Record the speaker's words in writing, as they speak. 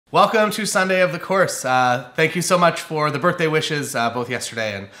Welcome to Sunday of the course. Thank you so much for the birthday wishes both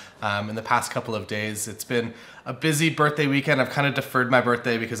yesterday and in the past couple of days. It's been a busy birthday weekend. I've kind of deferred my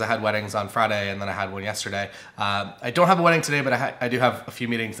birthday because I had weddings on Friday and then I had one yesterday. I don't have a wedding today, but I do have a few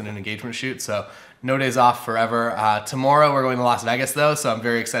meetings and an engagement shoot, so no days off forever. Tomorrow we're going to Las Vegas though, so I'm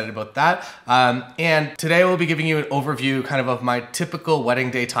very excited about that. And today we'll be giving you an overview kind of my typical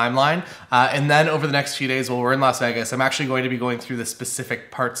wedding day timeline. And then over the next few days while we're in Las Vegas, I'm actually going to be going through the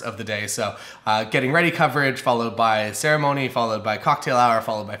specific parts of the day. So getting ready coverage, followed by ceremony, followed by cocktail hour,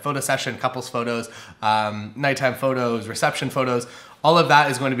 followed by photo session, couples photos, nighttime photos, reception photos. All of that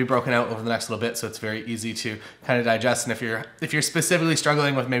is going to be broken out over the next little bit, so it's very easy to kind of digest. And if you're specifically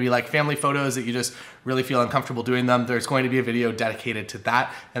struggling with maybe like family photos that you just really feel uncomfortable doing them, there's going to be a video dedicated to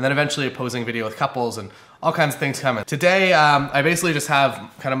that, and then eventually a posing video with couples and all kinds of things coming. Today, I basically just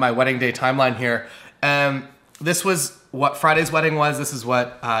have kind of my wedding day timeline here. This was what Friday's wedding was, this is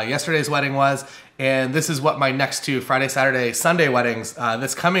what yesterday's wedding was, and this is what my next two Friday, Saturday, Sunday weddings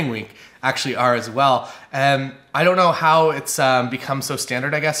this coming week actually are as well. And I don't know how it's become so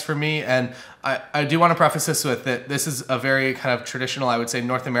standard, I guess, for me. And I do want to preface this with that this is a very kind of traditional, I would say,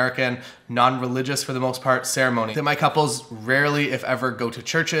 North American, non-religious for the most part, ceremony. That my couples rarely, if ever, go to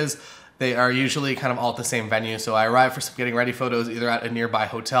churches. They are usually kind of all at the same venue. So I arrive for some getting ready photos either at a nearby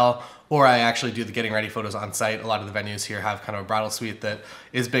hotel, or I actually do the getting ready photos on site. A lot of the venues here have kind of a bridal suite that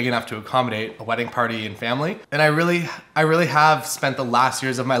is big enough to accommodate a wedding party and family. And I really have spent the last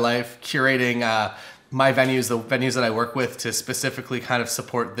years of my life curating my venues, the venues that I work with, to specifically kind of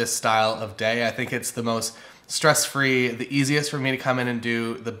support this style of day. I think it's the most stress-free, the easiest for me to come in and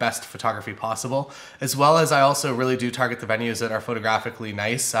do the best photography possible, as well as I also really do target the venues that are photographically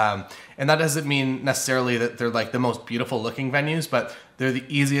nice. And that doesn't mean necessarily that they're like the most beautiful looking venues, but they're the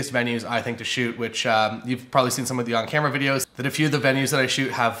easiest venues I think to shoot, which you've probably seen some of the on-camera videos, that a few of the venues that I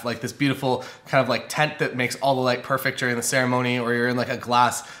shoot have like this beautiful kind of like tent that makes all the light perfect during the ceremony, or you're in like a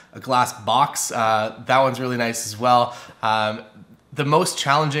glass box. That one's really nice as well. The most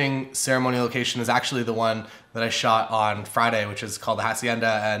challenging ceremony location is actually the one that I shot on Friday, which is called the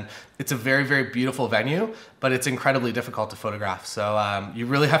Hacienda, and it's a very, very beautiful venue, but it's incredibly difficult to photograph. So you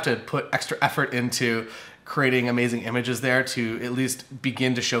really have to put extra effort into creating amazing images there to at least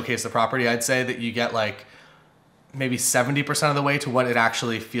begin to showcase the property. I'd say that you get like maybe 70% of the way to what it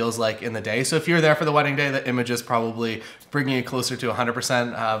actually feels like in the day. So if you're there for the wedding day, the image is probably bringing you closer to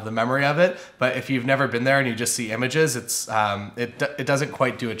 100% of the memory of it. But if you've never been there and you just see images, it doesn't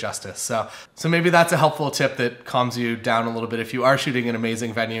quite do it justice. So maybe that's a helpful tip that calms you down a little bit if you are shooting an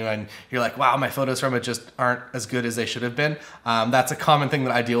amazing venue and you're like, wow, my photos from it just aren't as good as they should have been. That's a common thing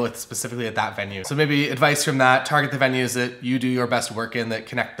that I deal with specifically at that venue. So maybe advice from that: target the venues that you do your best work in, that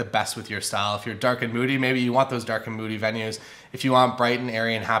connect the best with your style. If you're dark and moody, maybe you want those dark and moody venues. If you want bright and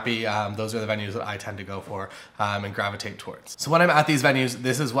airy and happy, those are the venues that I tend to go for and gravitate towards. So when I'm at these venues,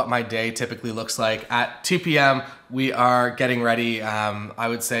 this is what my day typically looks like. At 2 p.m., we are getting ready. I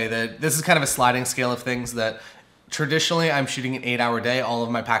would say that this is kind of a sliding scale of things, that traditionally I'm shooting an 8-hour day. All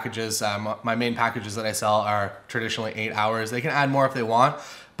of my packages, my main packages that I sell are traditionally 8 hours. They can add more if they want,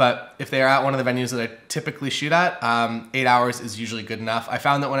 but if they are at one of the venues that I typically shoot at, 8 hours is usually good enough. I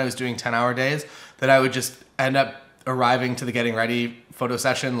found that when I was doing 10-hour days, that I would just end up arriving to the getting ready photo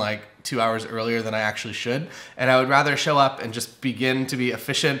session like 2 hours earlier than I actually should. And I would rather show up and just begin to be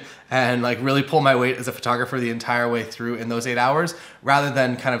efficient and like really pull my weight as a photographer the entire way through in those 8 hours, rather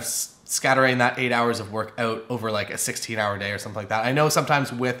than kind of scattering that 8 hours of work out over like a 16-hour day or something like that. I know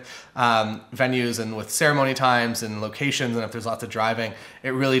sometimes with venues and with ceremony times and locations, and if there's lots of driving,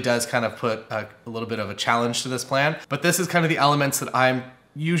 it really does kind of put a little bit of a challenge to this plan. But this is kind of the elements that I'm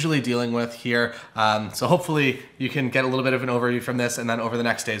usually dealing with here. So hopefully you can get a little bit of an overview from this, and then over the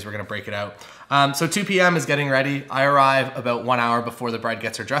next days we're gonna break it out. So 2 p.m. is getting ready. I arrive about 1 hour before the bride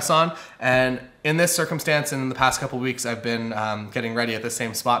gets her dress on, and in this circumstance, in the past couple of weeks, I've been getting ready at the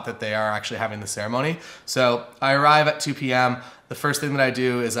same spot that they are actually having the ceremony. So I arrive at 2 p.m. The first thing that I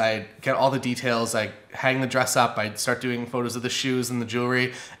do is I get all the details, I hang the dress up, I start doing photos of the shoes and the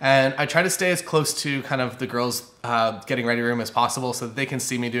jewelry, and I try to stay as close to kind of the girls' getting ready room as possible so that they can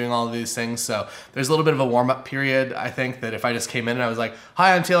see me doing all of these things. So there's a little bit of a warm-up period. I think that if I just came in and I was like,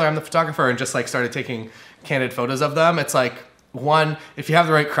 hi, I'm Taylor, I'm the photographer, and just like started taking candid photos of them, it's like, one, if you have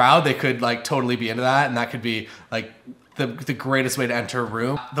the right crowd, they could like totally be into that, and that could be like the greatest way to enter a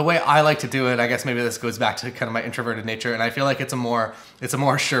room. The way I like to do it, I guess maybe this goes back to kind of my introverted nature, and I feel like it's a more it's a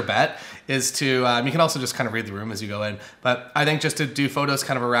more sure bet, is to, you can also just kind of read the room as you go in, but I think just to do photos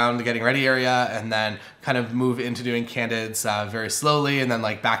kind of around the getting ready area and then kind of move into doing candids very slowly, and then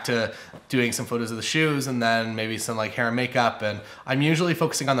like back to doing some photos of the shoes, and then maybe some like hair and makeup. And I'm usually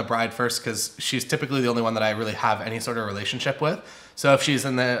focusing on the bride first because she's typically the only one that I really have any sort of relationship with. So if she's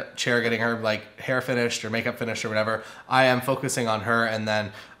in the chair getting her like hair finished or makeup finished or whatever, I am focusing on her, and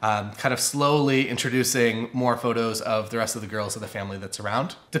then kind of slowly introducing more photos of the rest of the girls of the family that's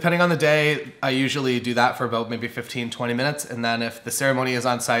around. Depending on the day, I usually do that for about maybe 15-20 minutes. And then if the ceremony is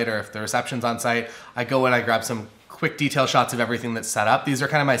on site or if the reception's on site, I go and I grab some quick detail shots of everything that's set up. These are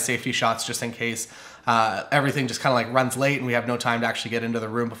kind of my safety shots just in case everything just kind of like runs late and we have no time to actually get into the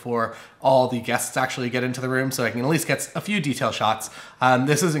room before all the guests actually get into the room, so I can at least get a few detail shots.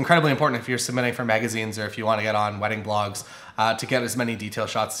 This is incredibly important if you're submitting for magazines or if you want to get on wedding blogs, to get as many detail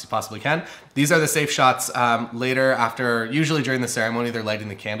shots as you possibly can. These are the safe shots. Later, after, usually during the ceremony, they're lighting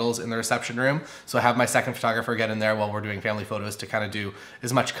the candles in the reception room. So I have my second photographer get in there while we're doing family photos to kind of do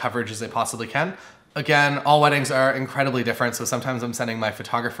as much coverage as they possibly can. Again, all weddings are incredibly different, so sometimes I'm sending my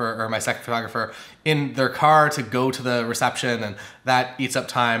photographer or my second photographer in their car to go to the reception, and that eats up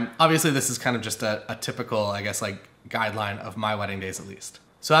time. Obviously, this is kind of just a typical, I guess, like guideline of my wedding days at least.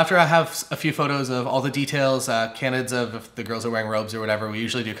 So after I have a few photos of all the details, candids of if the girls are wearing robes or whatever, we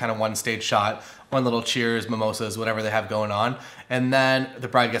usually do kind of one stage shot, one little cheers, mimosas, whatever they have going on. And then the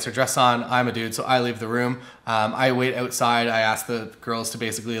bride gets her dress on. I'm a dude, so I leave the room. I wait outside. I ask the girls to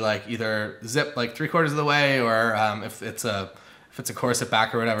basically like either zip like 3/4 of the way, or if it's a corset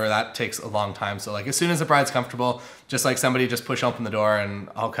back or whatever, that takes a long time. So like as soon as the bride's comfortable, just like somebody just push open the door and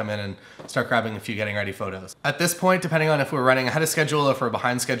I'll come in and start grabbing a few getting ready photos. At this point, depending on if we're running ahead of schedule or if we're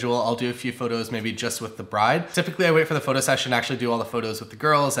behind schedule, I'll do a few photos maybe just with the bride. Typically I wait for the photo session to actually do all the photos with the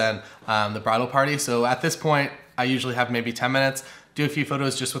girls and the bridal party. So at this point, I usually have maybe 10 minutes, do a few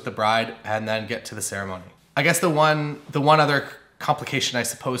photos just with the bride, and then get to the ceremony. I guess the one other complication, I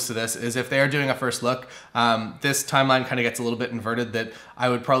suppose, to this is if they are doing a first look, this timeline kind of gets a little bit inverted, that I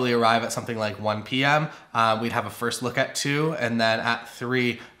would probably arrive at something like 1 p.m. We'd have a first look at 2, and then at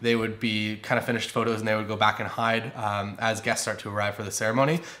 3 they would be kind of finished photos and they would go back and hide as guests start to arrive for the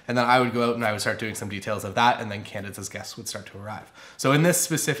ceremony. And then I would go out and I would start doing some details of that, and then candidates as guests would start to arrive. So in this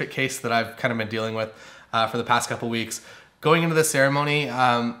specific case that I've kind of been dealing with for the past couple weeks, going into the ceremony,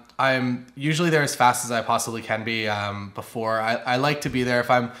 I'm usually there as fast as I possibly can be before. I like to be there. If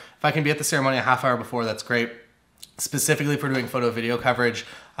I can be at the ceremony a half hour before, that's great. Specifically for doing photo video coverage,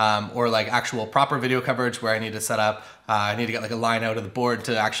 or like actual proper video coverage where I need to set up, I need to get like a line out of the board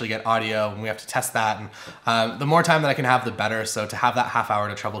to actually get audio, and we have to test that. And the more time that I can have, the better. So to have that half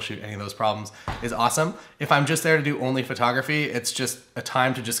hour to troubleshoot any of those problems is awesome. If I'm just there to do only photography, it's just a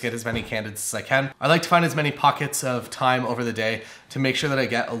time to just get as many candids as I can. I like to find as many pockets of time over the day to make sure that I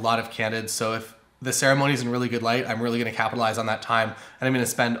get a lot of candids. So if the ceremony is in really good light, I'm really going to capitalize on that time, and I'm going to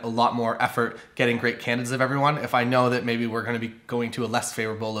spend a lot more effort getting great candids of everyone. If I know that maybe we're going to be going to a less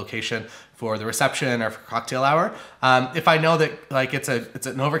favorable location for the reception or for cocktail hour, if I know that like it's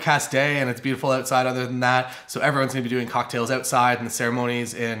an overcast day and it's beautiful outside other than that, so everyone's going to be doing cocktails outside and the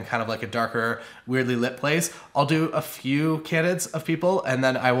ceremony's in kind of like a darker, weirdly lit place, I'll do a few candids of people, and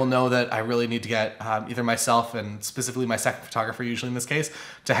then I will know that I really need to get either myself, and specifically my second photographer usually in this case,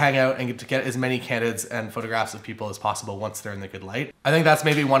 to hang out and to get as many candids and photographs of people as possible once they're in the good light. I think that's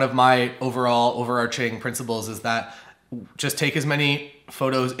maybe one of my overall overarching principles, is that just take as many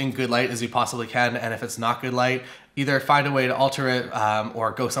photos in good light as you possibly can, and if it's not good light, either find a way to alter it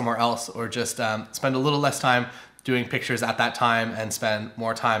or go somewhere else, or just spend a little less time doing pictures at that time and spend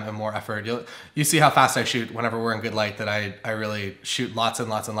more time and more effort. You see how fast I shoot whenever we're in good light, that I really shoot lots and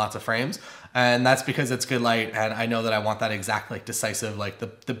lots and lots of frames. And that's because it's good light, and I know that I want that exact, like decisive, like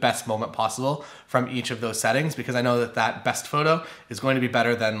the best moment possible from each of those settings, because I know that that best photo is going to be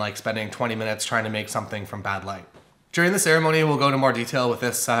better than like spending 20 minutes trying to make something from bad light. During the ceremony, we'll go into more detail with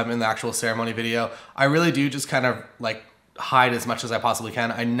this in the actual ceremony video. I really do just kind of like hide as much as I possibly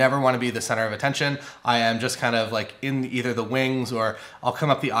can. I never want to be the center of attention. I am just kind of like in either the wings, or I'll come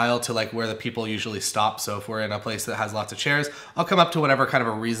up the aisle to like where the people usually stop. So if we're in a place that has lots of chairs, I'll come up to whatever kind of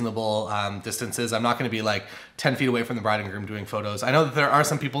a reasonable distance is. I'm not going to be like 10 feet away from the bride and groom doing photos. I know that there are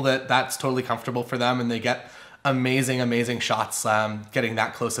some people that that's totally comfortable for them and they get amazing shots getting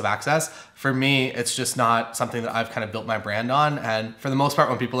that close of access. For me, it's just not something that I've kind of built my brand on. And for the most part,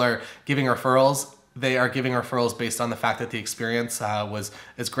 when people are giving referrals, they are giving referrals based on the fact that the experience was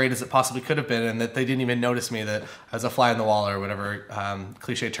as great as it possibly could have been, and that they didn't even notice me, that I was a fly on the wall or whatever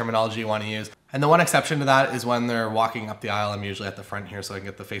cliche terminology you want to use. And the one exception to that is when they're walking up the aisle. I'm usually at the front here so I can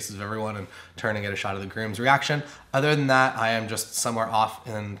get the faces of everyone and turn and get a shot of the groom's reaction. Other than that, I am just somewhere off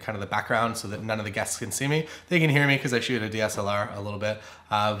in kind of the background so that none of the guests can see me. They can hear me because I shoot a DSLR a little bit,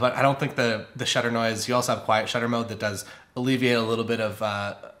 but I don't think the shutter noise, you also have quiet shutter mode that does alleviate a little bit of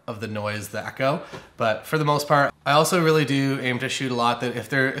the noise, the echo. But for the most part, I also really do aim to shoot a lot that if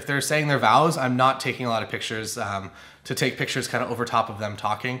they're saying their vows, I'm not taking a lot of pictures to take pictures kind of over top of them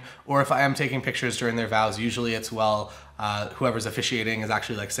talking. Or if I am taking pictures during their vows, usually it's whoever's officiating is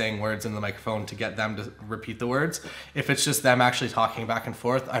actually like saying words in the microphone to get them to repeat the words. If it's just them actually talking back and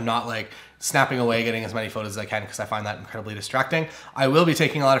forth, I'm not like snapping away, getting as many photos as I can because I find that incredibly distracting. I will be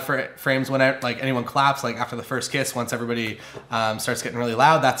taking a lot of frames when like anyone claps, like after the first kiss, once everybody starts getting really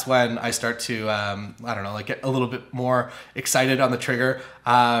loud, that's when I start to, I don't know, like get a little bit more excited on the trigger.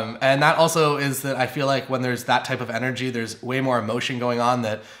 And that also is that I feel like when there's that type of energy, there's way more emotion going on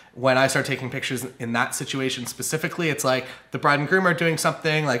that when I start taking pictures in that situation specifically, it's like the bride and groom are doing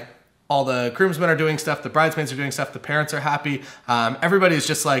something, like all the groomsmen are doing stuff, the bridesmaids are doing stuff, the parents are happy. Everybody's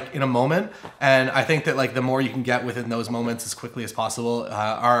just like in a moment. And I think that like the more you can get within those moments as quickly as possible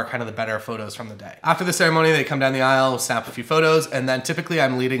are kind of the better photos from the day. After the ceremony, they come down the aisle, snap a few photos, and then typically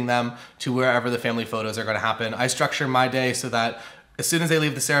I'm leading them to wherever the family photos are gonna happen. I structure my day so that as soon as they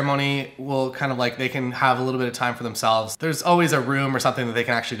leave the ceremony, we'll kind of like, they can have a little bit of time for themselves. There's always a room or something that they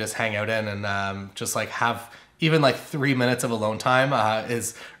can actually just hang out in and just like have even like 3 minutes of alone time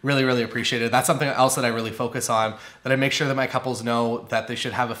is really, really appreciated. That's something else that I really focus on, that I make sure that my couples know that they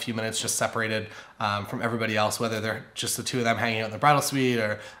should have a few minutes just separated from everybody else, whether they're just the two of them hanging out in the bridal suite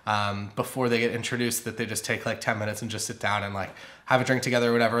or before they get introduced, that they just take like 10 minutes and just sit down and like have a drink together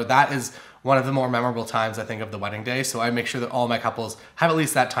or whatever. That is one of the more memorable times I think of the wedding day. So I make sure that all my couples have at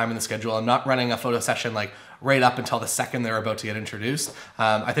least that time in the schedule. I'm not running a photo session like right up until the second they're about to get introduced.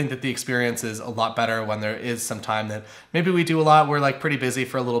 I think that the experience is a lot better when there is some time that maybe we do a lot, we're like pretty busy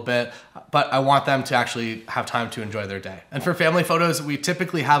for a little bit, but I want them to actually have time to enjoy their day. And for family photos, we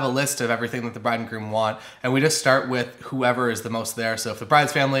typically have a list of everything that the bride and groom want, and we just start with whoever is the most there. So if the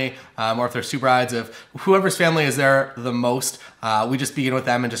bride's family, or if there's two brides, if whoever's family is there the most, we just begin with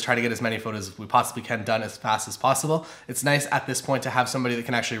them and just try to get as many photos as we possibly can done as fast as possible. It's nice at this point to have somebody that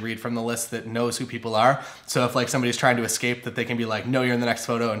can actually read from the list that knows who people are. So if like somebody's trying to escape, that they can be like, no, you're in the next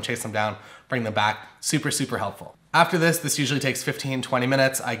photo, and chase them down, bring them back. Super, super helpful. After this usually takes 15, 20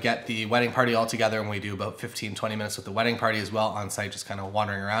 minutes. I get the wedding party all together and we do about 15, 20 minutes with the wedding party as well on site, just kind of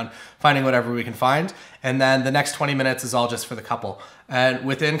wandering around, finding whatever we can find. And then the next 20 minutes is all just for the couple. And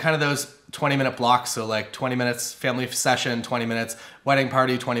within kind of those 20-minute blocks, so like 20 minutes family session, 20 minutes wedding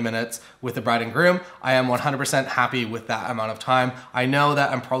party, 20 minutes with the bride and groom, I am 100% happy with that amount of time. I know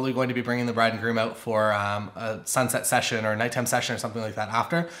that I'm probably going to be bringing the bride and groom out for a sunset session or a nighttime session or something like that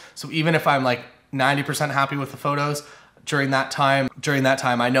after. So even if I'm like 90% happy with the photos during that time,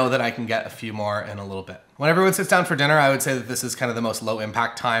 I know that I can get a few more in a little bit. When everyone sits down for dinner, I would say that this is kind of the most low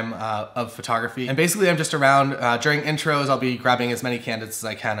impact time of photography. And basically I'm just around, during intros, I'll be grabbing as many candidates as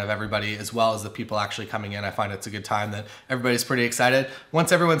I can of everybody, as well as the people actually coming in. I find it's a good time that everybody's pretty excited.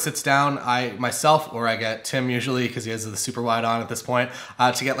 Once everyone sits down, I myself, or I get Tim usually, because he has the super wide on at this point,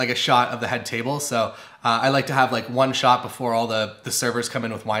 to get like a shot of the head table. So I like to have like one shot before all the servers come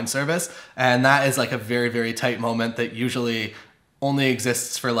in with wine service. And that is like a very, very tight moment that usually only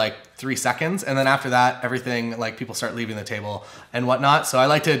exists for like 3 seconds. And then after that, everything, like people start leaving the table and whatnot. So I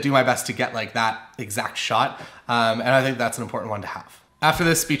like to do my best to get like that exact shot. And I think that's an important one to have. After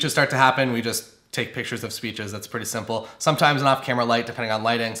this, speeches start to happen. We just take pictures of speeches. That's pretty simple. Sometimes an off-camera light, depending on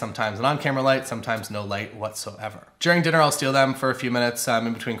lighting, sometimes an on-camera light, sometimes no light whatsoever. During dinner, I'll steal them for a few minutes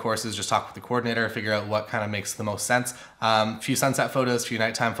in between courses, just talk with the coordinator, figure out what kind of makes the most sense. Few sunset photos, few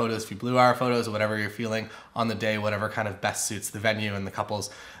nighttime photos, few blue hour photos, whatever you're feeling on the day, whatever kind of best suits the venue and the couples,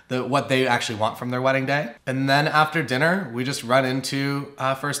 what they actually want from their wedding day. And then after dinner, we just run into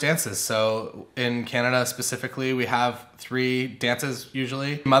first dances. So in Canada specifically, we have 3 dances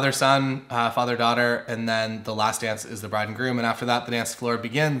usually. Mother, son, father, daughter, and then the last dance is the bride and groom. And after that, the dance floor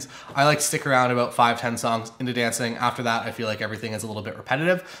begins. I like to stick around about 5-10 songs into dancing. After that, I feel like everything is a little bit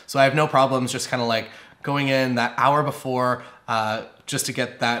repetitive. So I have no problems just kind of like going in that hour before just to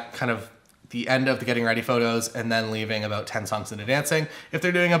get that kind of the end of the getting ready photos, and then leaving about 10 songs into dancing. If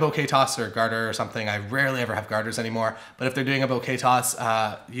they're doing a bouquet toss or a garter or something, I rarely ever have garters anymore, but if they're doing a bouquet toss,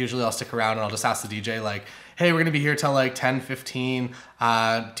 usually I'll stick around and I'll just ask the DJ like, hey, we're gonna be here till like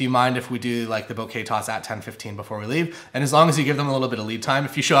 10:15. Do you mind if we do like the bouquet toss at 10:15 before we leave? And as long as you give them a little bit of lead time,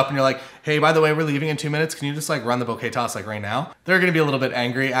 if you show up and you're like, hey, by the way, we're leaving in 2 minutes, can you just like run the bouquet toss like right now? They're gonna be a little bit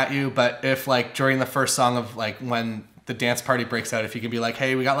angry at you, but if like during the first song of like when the dance party breaks out, if you can be like,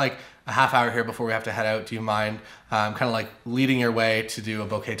 hey, we got like a half hour here before we have to head out. Do you mind kind of like leading your way to do a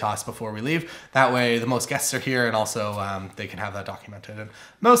bouquet toss before we leave? That way the most guests are here, and also they can have that documented. And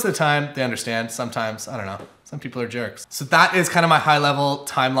most of the time they understand. Sometimes, I don't know, some people are jerks. So that is kind of my high level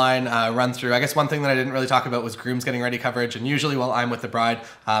timeline run through. I guess one thing that I didn't really talk about was groom's getting ready coverage. And usually while I'm with the bride,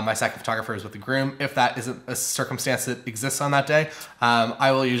 my second photographer is with the groom. If that isn't a circumstance that exists on that day,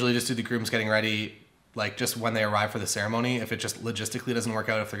 I will usually just do the groom's getting ready like just when they arrive for the ceremony. If it just logistically doesn't work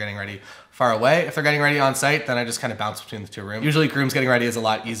out, if they're getting ready far away. If they're getting ready on site, then I just kind of bounce between the two rooms. Usually groom's getting ready is a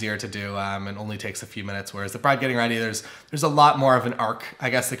lot easier to do and only takes a few minutes, whereas the bride getting ready, there's a lot more of an arc, I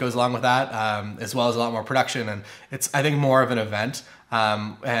guess, that goes along with that, as well as a lot more production, and it's, I think, more of an event.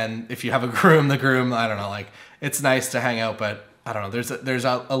 And if you have a groom, the groom, I don't know, like, it's nice to hang out, but I don't know, there's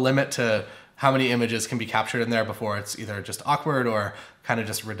a limit to how many images can be captured in there before it's either just awkward or kind of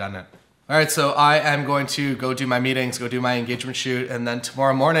just redundant. All right, so I am going to go do my meetings, go do my engagement shoot, and then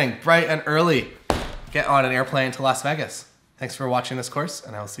tomorrow morning, bright and early, get on an airplane to Las Vegas. Thanks for watching this course,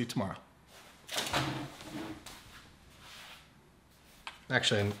 and I will see you tomorrow.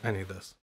 Actually, I need this.